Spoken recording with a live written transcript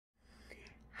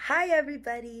Hi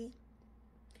everybody,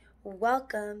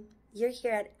 welcome. You're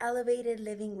here at Elevated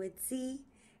Living with Z,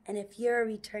 and if you're a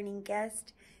returning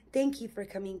guest, thank you for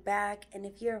coming back, and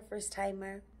if you're a first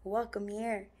timer, welcome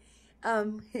here.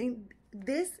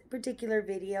 This particular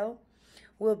video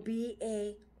will be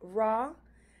a raw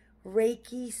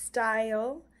Reiki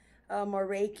style or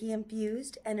Reiki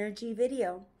infused energy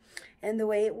video. And the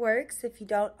way it works, if you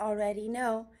don't already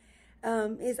know,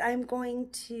 is I'm going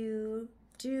to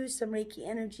do some Reiki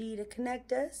energy to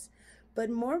connect us, but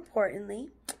more importantly,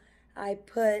 I'm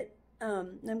going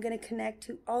to connect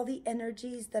to all the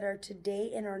energies that are today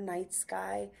in our night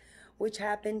sky, which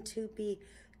happen to be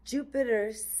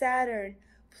Jupiter, Saturn,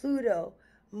 Pluto,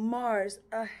 Mars,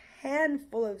 a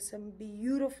handful of some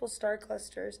beautiful star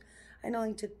clusters. I not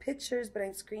only took pictures, but I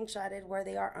screenshotted where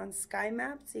they are on sky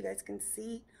maps so you guys can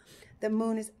see. The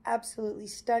moon is absolutely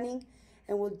stunning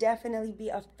and will definitely be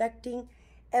affecting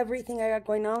everything I got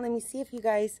going on. Let me see if you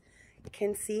guys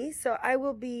can see. So I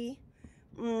will be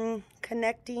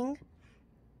connecting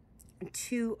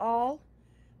to all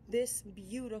this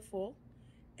beautiful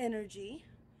energy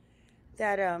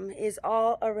that is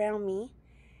all around me,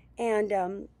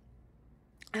 and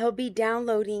I'll be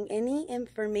downloading any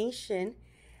information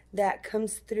that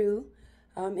comes through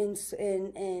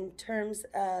in terms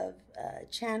of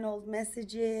channeled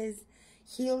messages,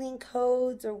 healing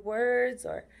codes or words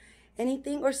or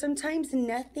anything, or sometimes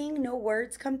nothing, no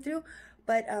words come through.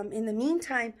 But in the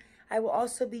meantime, I will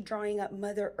also be drawing up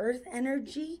Mother Earth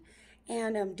energy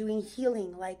and doing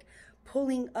healing, like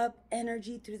pulling up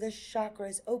energy through the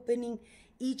chakras, opening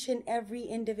each and every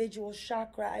individual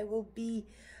chakra. I will be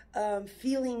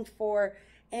feeling for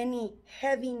any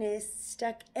heaviness,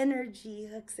 stuck energy,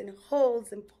 hooks and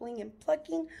holes, and pulling and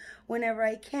plucking whenever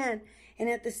I can, and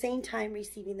at the same time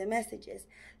receiving the messages.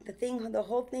 The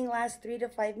whole thing lasts 3 to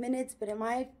 5 minutes, but in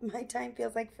my time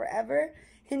feels like forever,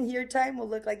 and your time will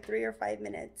look like 3 or 5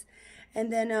 minutes.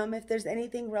 And then if there's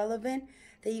anything relevant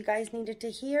that you guys needed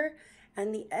to hear,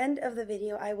 at the end of the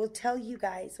video, I will tell you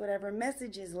guys whatever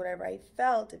messages, whatever I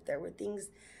felt, if there were things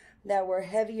that were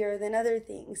heavier than other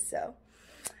things. So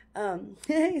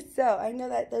so I know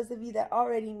that those of you that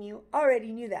already knew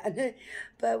that,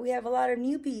 but we have a lot of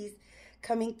newbies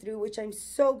coming through, which I'm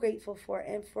so grateful for.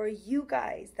 And for you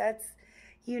guys, that's,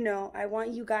 I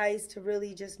want you guys to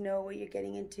really just know what you're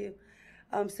getting into.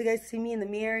 So you guys see me in the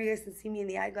mirror, you guys can see me in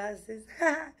the eyeglasses.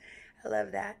 I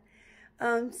love that.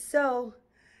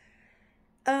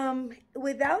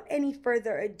 Without any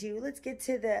further ado, let's get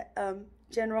to the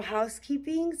general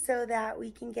housekeeping so that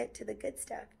we can get to the good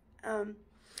stuff.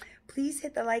 Please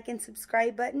hit the like and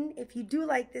subscribe button if you do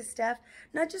like this stuff,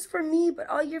 not just for me, but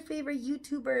all your favorite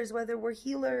YouTubers, whether we're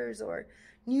healers or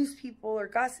news people or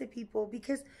gossip people,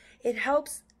 because it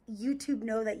helps YouTube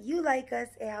know that you like us.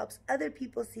 It helps other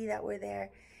people see that we're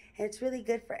there, and it's really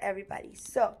good for everybody.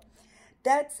 So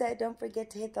that said, don't forget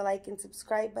to hit the like and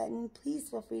subscribe button. Please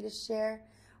feel free to share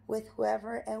with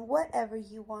whoever and whatever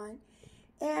you want.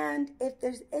 And if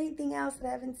there's anything else that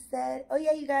I haven't said, oh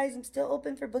yeah, you guys, I'm still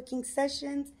open for booking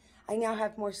sessions. I now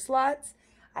have more slots.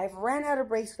 I've ran out of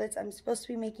bracelets. I'm supposed to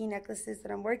be making necklaces,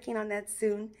 but I'm working on that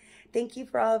soon. Thank you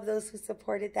for all of those who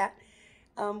supported that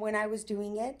when I was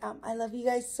doing it. I love you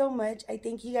guys so much. I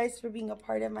thank you guys for being a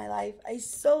part of my life. I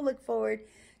so look forward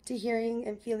to hearing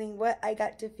and feeling what I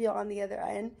got to feel on the other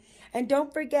end. And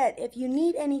don't forget, if you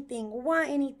need anything, want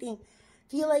anything,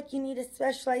 feel like you need a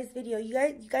specialized video, you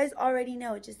guys already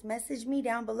know. Just message me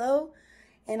down below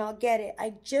and I'll get it.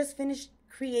 I just finished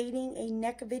creating a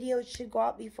neck video. It should go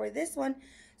out before this one,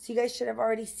 so you guys should have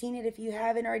already seen it. If you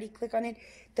haven't already, click on it.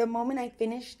 The moment I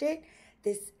finished it,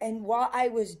 and while I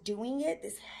was doing it,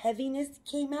 this heaviness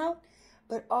came out,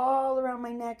 but all around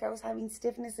my neck I was having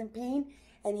stiffness and pain,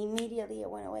 and immediately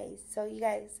it went away. So you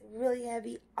guys, really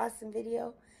heavy, awesome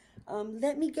video.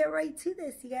 Let me get right to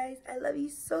this, you guys. I love you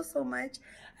so, so much.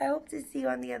 I hope to see you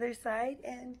on the other side,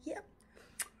 and yep.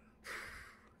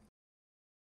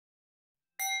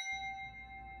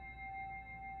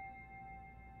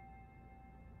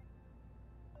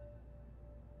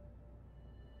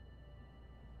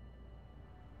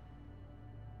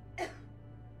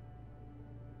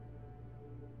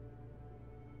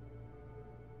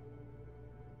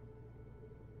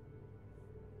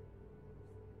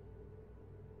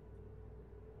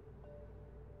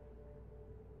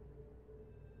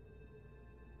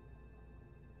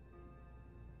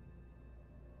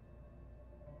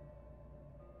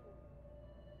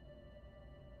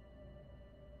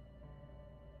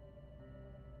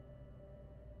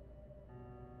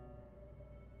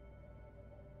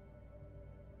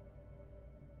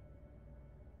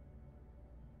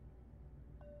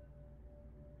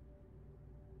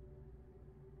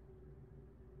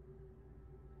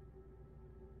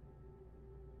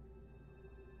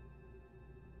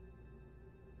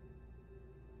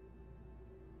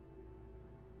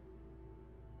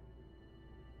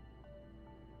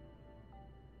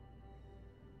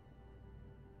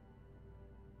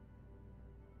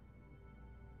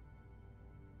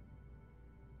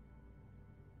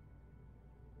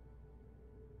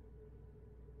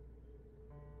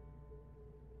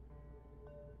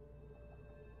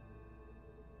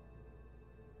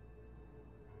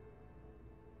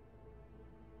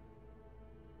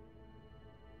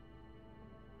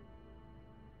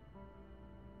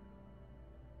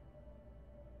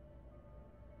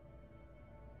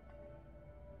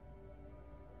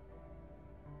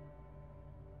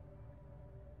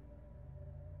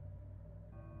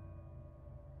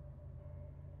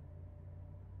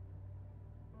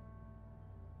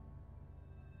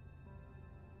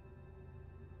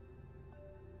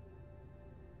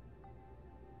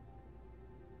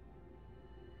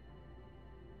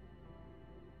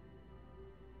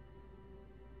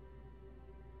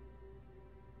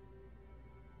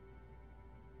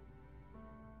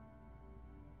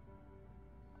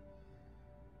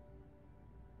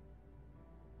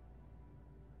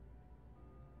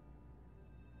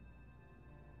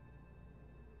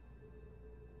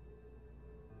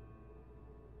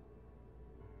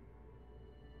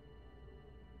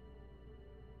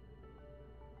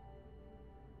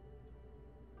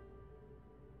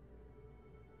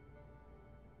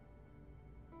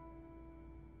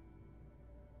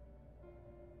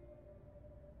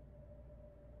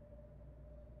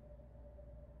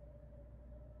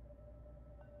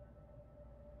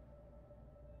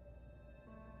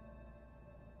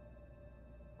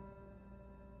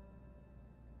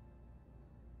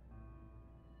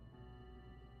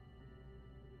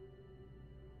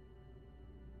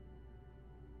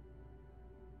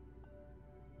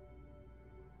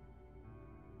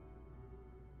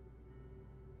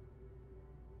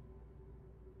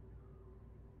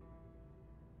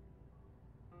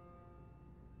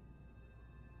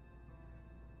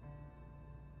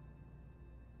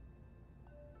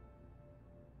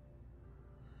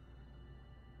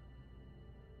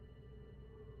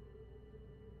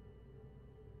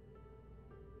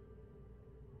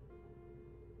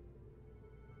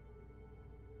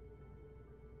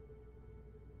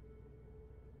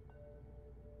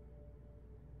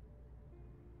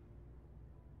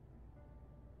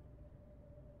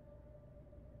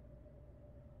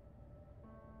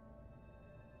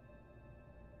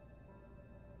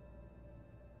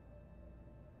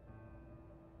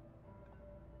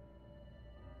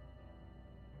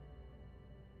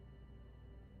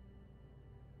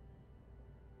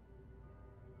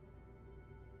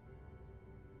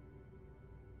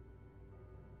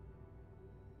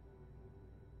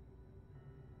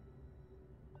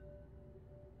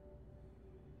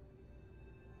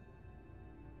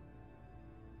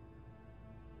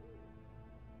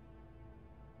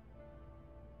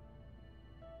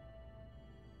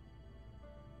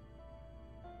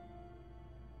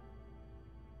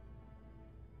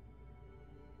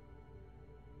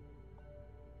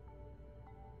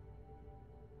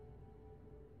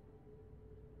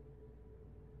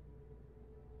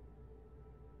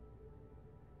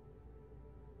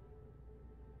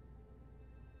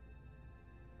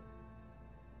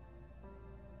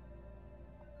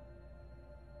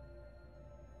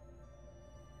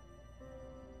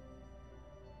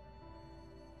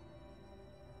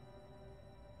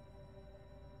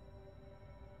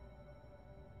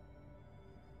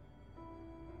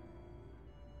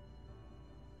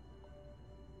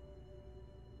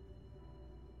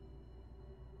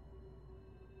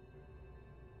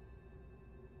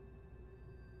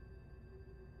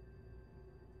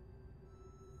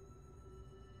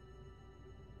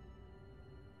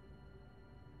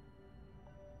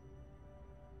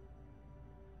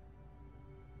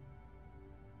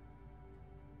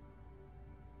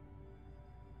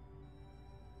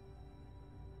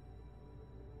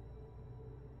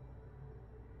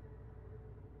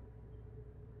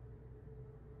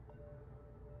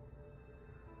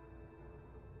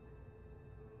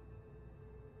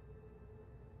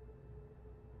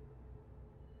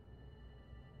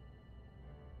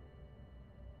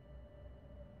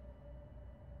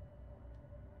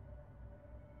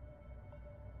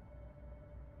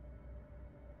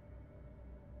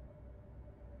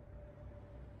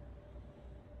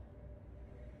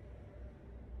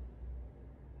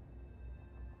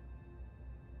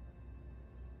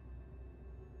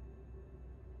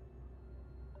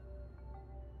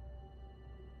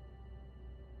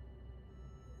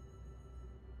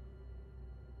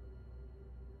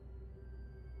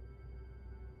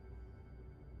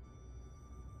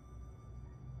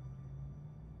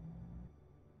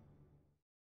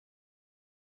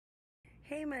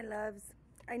 Hey my loves,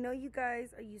 I know you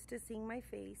guys are used to seeing my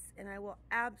face, and I will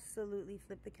absolutely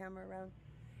flip the camera around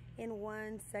in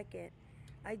 1 second.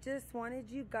 I just wanted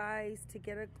you guys to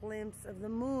get a glimpse of the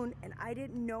moon, and I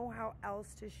didn't know how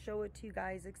else to show it to you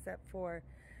guys except for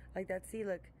like that. See,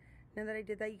 look, now that I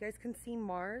did that, you guys can see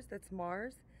Mars. That's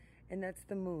Mars, and that's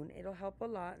the moon. It'll help a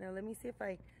lot. Now let me see if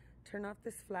I turn off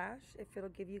this flash, if it'll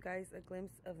give you guys a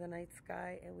glimpse of the night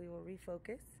sky, and we will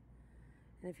refocus.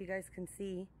 And if you guys can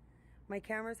see, my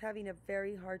camera's having a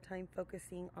very hard time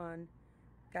focusing on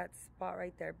that spot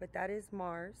right there. But that is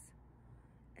Mars,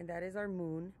 and that is our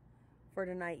moon for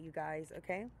tonight, you guys,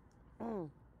 okay?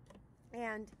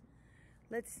 And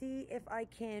let's see if I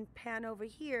can pan over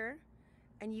here,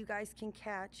 and you guys can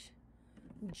catch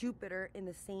Jupiter in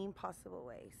the same possible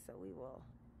way. So we will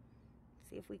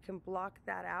see if we can block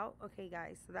that out. Okay,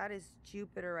 guys, so that is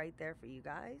Jupiter right there for you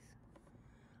guys.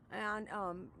 And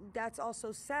that's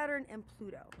also Saturn and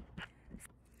Pluto.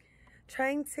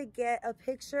 Trying to get a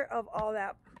picture of all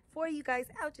that for you guys.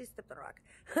 Ouch, I stepped on a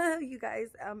rock. You guys,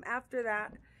 after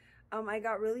that, I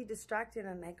got really distracted,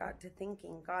 and I got to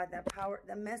thinking, God, that power,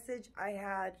 the message I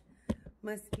had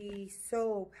must be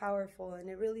so powerful. And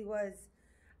it really was.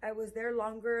 I was there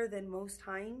longer than most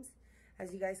times,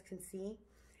 as you guys can see.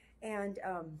 And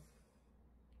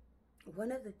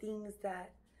one of the things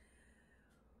that,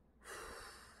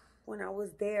 when I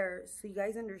was there, so you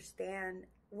guys understand,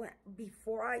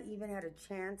 before I even had a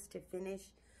chance to finish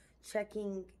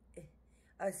checking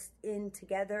us in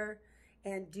together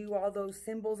and do all those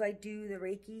symbols I do, the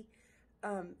Reiki,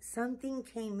 something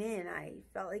came in. I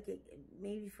felt like it,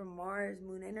 maybe from Mars,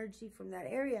 moon energy from that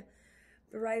area.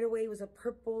 But right away, it was a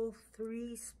purple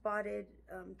 3-spotted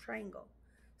triangle.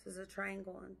 So it's a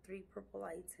triangle and 3 purple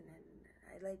lights, and then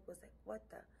I was like, what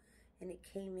the? And it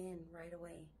came in right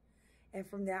away. And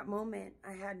from that moment,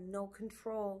 I had no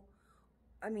control.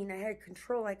 I mean, I had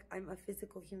control like I'm a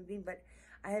physical human being, but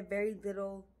I had very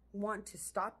little want to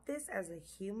stop this as a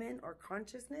human or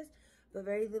consciousness, but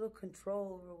very little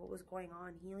control over what was going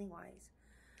on healing-wise.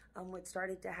 What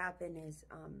started to happen is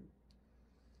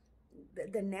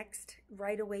the next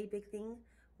right away big thing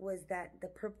was that the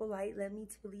purple light led me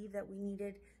to believe that we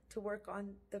needed to work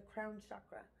on the crown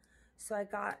chakra. So I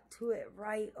got to it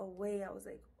right away. I was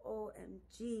like,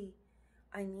 OMG.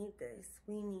 I need this.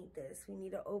 We need this. We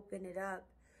need to open it up.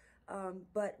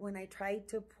 But when I tried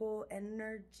to pull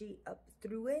energy up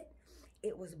through it,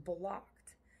 it was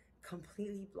blocked,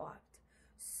 completely blocked.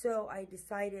 So I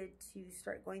decided to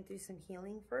start going through some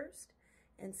healing first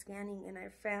and scanning. And I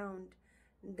found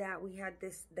that we had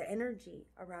the energy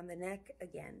around the neck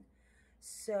again.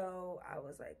 So I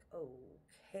was like,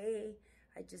 okay,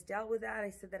 I just dealt with that. I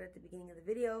said that at the beginning of the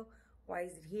video. Why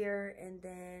is it here? And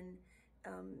then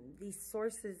these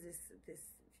sources, this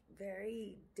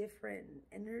very different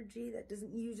energy that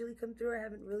doesn't usually come through, I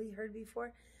haven't really heard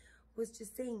before, was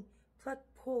just saying, pluck,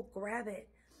 pull, grab it.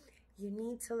 You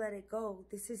need to let it go.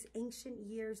 This is ancient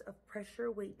years of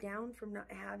pressure, weight down from not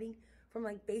having, from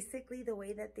like basically the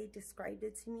way that they described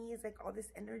it to me is like all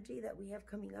this energy that we have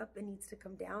coming up and needs to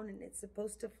come down, and it's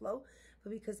supposed to flow.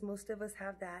 But because most of us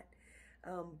have that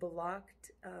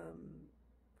blocked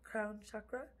crown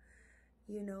chakra,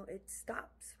 you know, it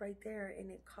stops right there, and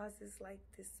it causes like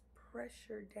this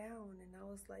pressure down. And I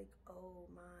was like, oh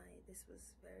my, this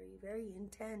was very, very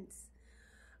intense.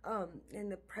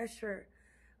 And the pressure,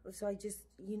 so I just,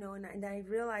 you know, and I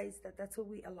realized that that's what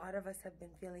a lot of us have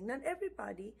been feeling. Not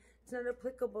everybody, it's not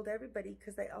applicable to everybody,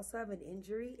 because I also have an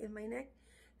injury in my neck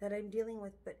that I'm dealing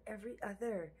with, but every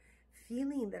other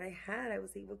feeling that I had, I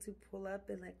was able to pull up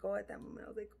and let go at that moment. I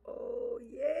was like, oh,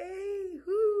 yay,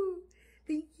 whoo.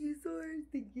 Thank you, Source.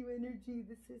 Thank you, energy.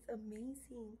 This is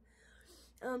amazing.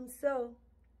 And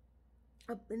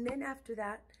then after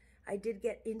that, I did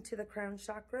get into the crown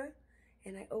chakra,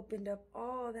 and I opened up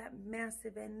all that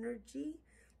massive energy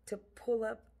to pull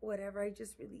up whatever I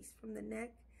just released from the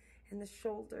neck and the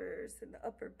shoulders and the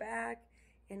upper back.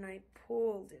 And I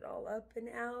pulled it all up and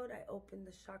out. I opened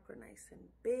the chakra nice and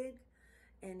big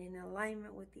and in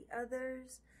alignment with the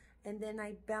others. And then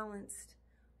I balanced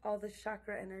all the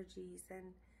chakra energies,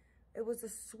 and it was a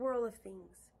swirl of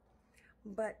things.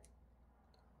 But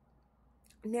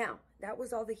now, that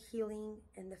was all the healing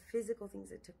and the physical things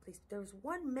that took place. There was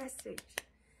one message.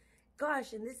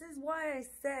 Gosh, and this is why I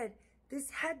said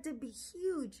this had to be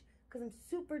huge, because I'm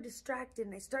super distracted,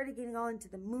 and I started getting all into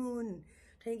the moon and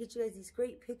trying to get you guys these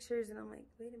great pictures, and I'm like,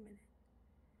 wait a minute.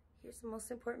 Here's the most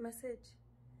important message.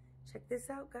 Check this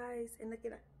out, guys. And look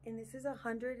at, and this is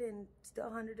 100 and still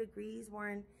 100 degrees. We're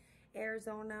in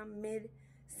Arizona,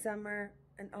 mid-summer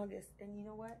in August. And you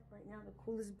know what? Right now, the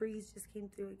coolest breeze just came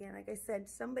through again. Like I said,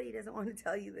 somebody doesn't want to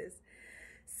tell you this.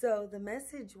 So the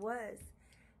message was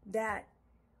that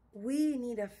we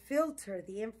need to filter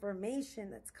the information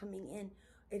that's coming in.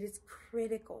 It is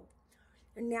critical.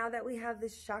 And now that we have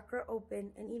this chakra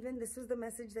open, and even this was the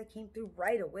message that came through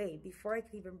right away, before I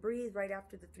could even breathe, right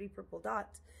after the 3 purple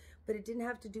dots, but it didn't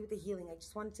have to do with the healing. I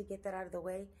just wanted to get that out of the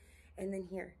way. And then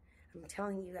here, I'm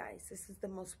telling you guys, this is the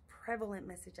most prevalent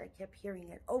message. I kept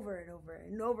hearing it over and over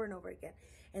and over and over again.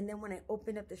 And then when I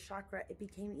opened up the chakra, it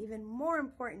became even more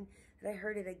important that I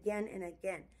heard it again and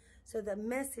again. So the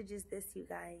message is this, you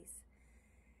guys.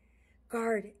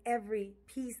 Guard every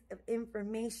piece of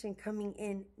information coming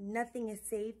in. Nothing is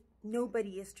safe.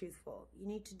 Nobody is truthful. You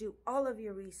need to do all of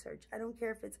your research. I don't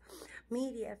care if it's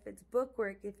media, if it's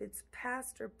bookwork, if it's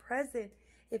past or present,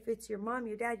 if it's your mom,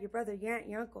 your dad, your brother, your aunt,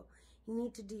 your uncle. You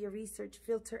need to do your research.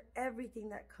 Filter everything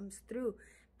that comes through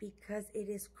because it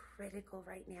is critical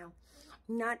right now.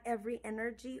 Not every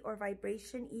energy or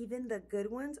vibration, even the good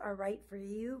ones, are right for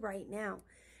you right now.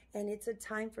 And it's a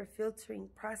time for filtering,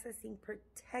 processing,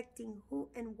 protecting who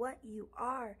and what you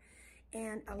are,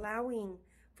 and allowing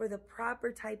for the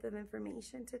proper type of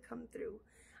information to come through.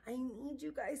 I need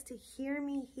you guys to hear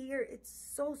me here. It's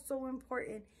so, so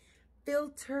important.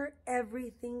 Filter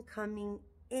everything coming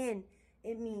in.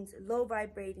 It means low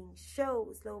vibrating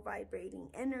shows, low vibrating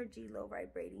energy, low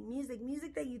vibrating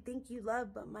music that you think you love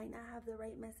but might not have the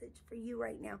right message for you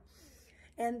right now.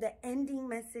 And the ending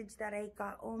message that I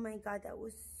got, oh my God, that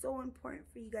was so important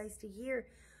for you guys to hear,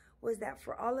 was that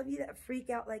for all of you that freak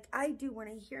out like I do when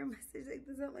I hear a message like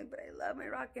this, I'm like, but I love my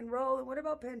rock and roll, and what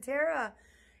about Pantera?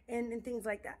 And things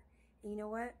like that. And you know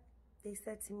what? They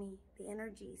said to me, the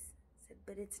energies said,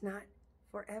 but it's not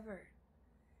forever.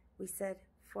 We said,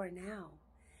 for now.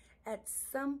 At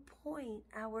some point,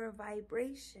 our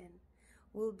vibration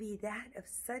will be that of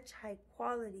such high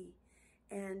quality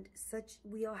and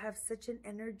we all have such an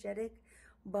energetic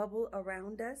bubble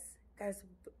around us as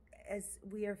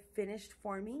we are finished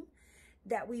forming,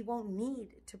 that we won't need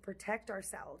to protect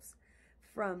ourselves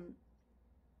from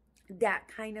that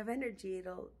kind of energy.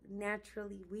 It'll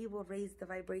naturally, we will raise the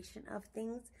vibration of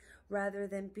things rather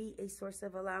than be a source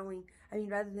of allowing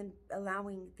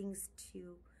things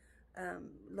to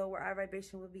lower our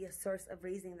vibration, will be a source of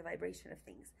raising the vibration of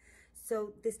things.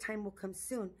 So this time will come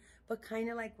soon, but kind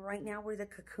of like right now we're the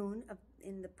cocoon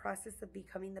in the process of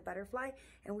becoming the butterfly,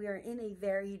 and we are in a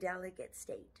very delicate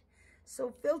state.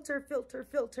 So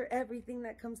filter everything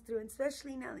that comes through, and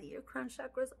especially now that your crown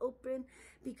chakra is open,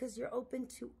 because you're open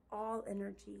to all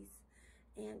energies,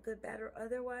 and good, bad, or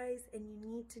otherwise. And you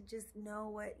need to just know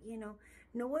what,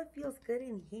 know what feels good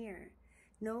in here.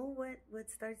 Know what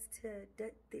starts to,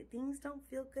 things don't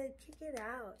feel good, kick it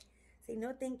out. Say,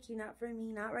 no, thank you, not for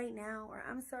me, not right now. Or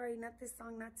I'm sorry, not this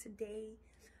song, not today.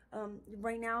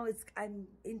 Right now, I'm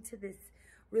into this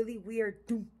really weird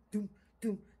doom, doom,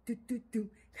 doom, doom, doom, doom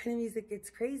kind of music. It's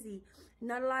crazy.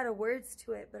 Not a lot of words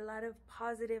to it, but a lot of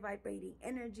positive vibrating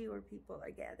energy where people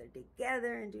are gathered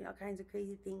together and doing all kinds of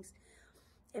crazy things.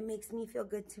 It makes me feel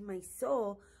good to my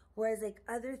soul. Whereas like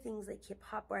other things like hip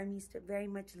hop, where I'm used to very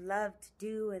much love to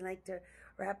do and like to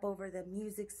rap over the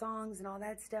music songs and all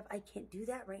that stuff, I can't do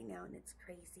that right now, and it's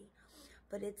crazy.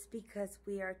 But it's because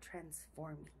we are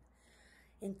transforming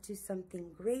into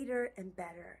something greater and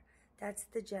better. That's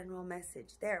the general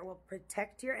message there. We'll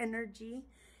protect your energy,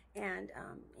 and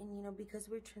because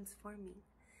we're transforming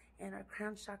and our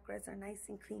crown chakras are nice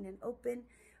and clean and open,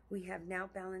 we have now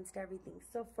balanced everything.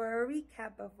 So for a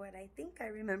recap of what I think I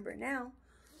remember now,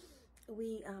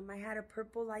 I had a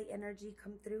purple light energy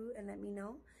come through and let me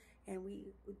know, and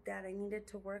that I needed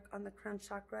to work on the crown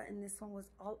chakra, and this one was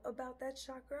all about that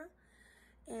chakra.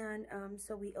 And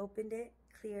so we opened it,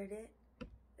 cleared it,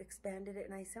 expanded it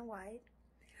nice and wide.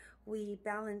 We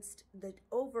balanced the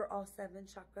overall 7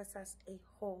 chakras as a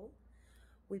whole.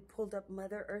 We pulled up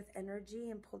Mother Earth energy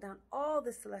and pulled down all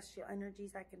the celestial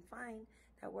energies I can find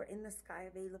that were in the sky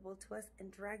available to us,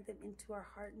 and dragged them into our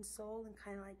heart and soul, and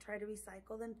kind of like try to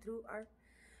recycle them through our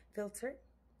filter.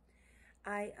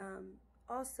 I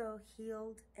also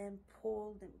healed and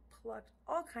pulled and plucked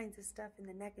all kinds of stuff in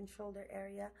the neck and shoulder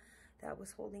area that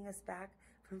was holding us back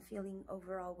from feeling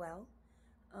overall well.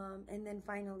 And then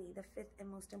finally, the 5th and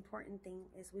most important thing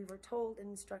is we were told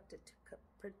and instructed to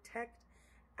protect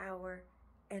our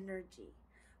energy,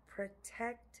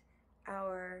 protect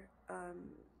our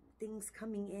things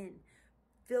coming in,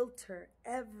 filter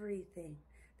everything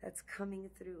that's coming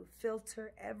through,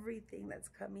 filter everything that's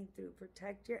coming through,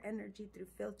 protect your energy through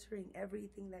filtering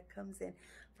everything that comes in,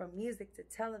 from music to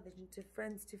television to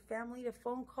friends to family to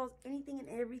phone calls, anything and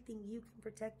everything you can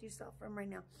protect yourself from right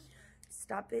now.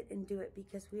 Stop it and do it,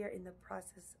 because we are in the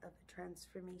process of a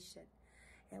transformation.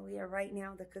 And we are right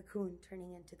now the cocoon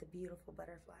turning into the beautiful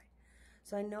butterfly.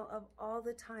 So I know of all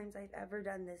the times I've ever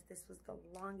done this, this was the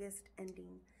longest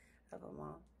ending of them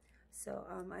all. So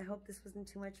I hope this wasn't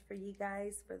too much for you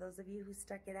guys. For those of you who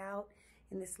stuck it out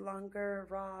in this longer,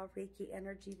 raw Reiki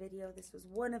energy video, this was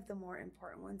one of the more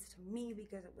important ones to me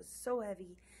because it was so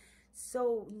heavy,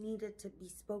 so needed to be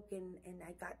spoken, and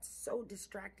I got so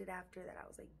distracted after that. I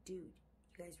was like, dude,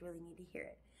 you guys really need to hear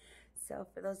it. So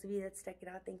for those of you that stuck it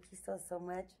out, thank you so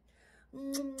much.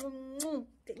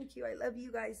 Thank you. I love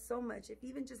you guys so much. If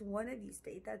even just one of you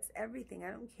stayed, that's everything.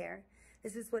 I don't care.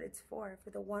 This is what it's for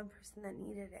the one person that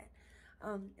needed it.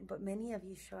 But many of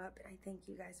you show up, and I thank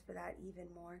you guys for that even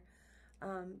more.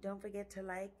 Don't forget to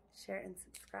like, share, and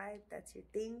subscribe. That's your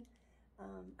thing.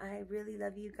 I really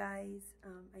love you guys.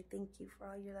 I thank you for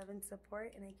all your love and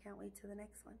support, and I can't wait till the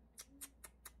next one.